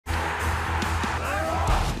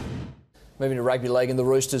Moving to rugby league, and the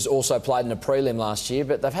Roosters also played in a prelim last year,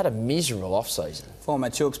 but they've had a miserable off-season. Former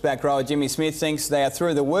Chooks back rower Jimmy Smith thinks they are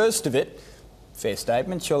through the worst of it. Fair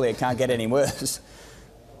statement. Surely it can't get any worse.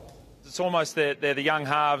 It's almost they're the young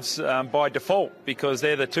halves by default, because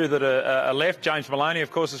they're the two that are left. James Maloney, of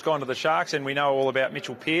course, has gone to the Sharks, and we know all about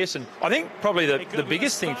Mitchell Pearce. And I think probably the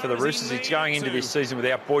biggest thing for the Roosters is going into this season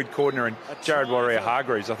without Boyd Cordner and Jared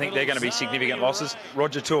Warrior-Hargreaves. I think they're going to be significant losses.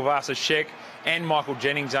 Roger Tuivasa-Sheck and Michael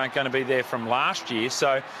Jennings aren't going to be there from last year.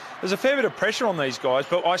 So there's a fair bit of pressure on these guys,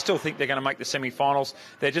 but I still think they're going to make the semi-finals.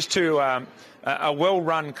 They're just too a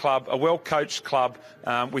well-run club, a well-coached club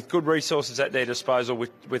with good resources at their disposal,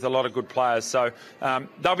 with a lot of good players. So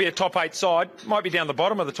they'll be a top 8 side. Might be down the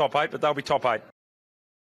bottom of the top 8, but they'll be top 8.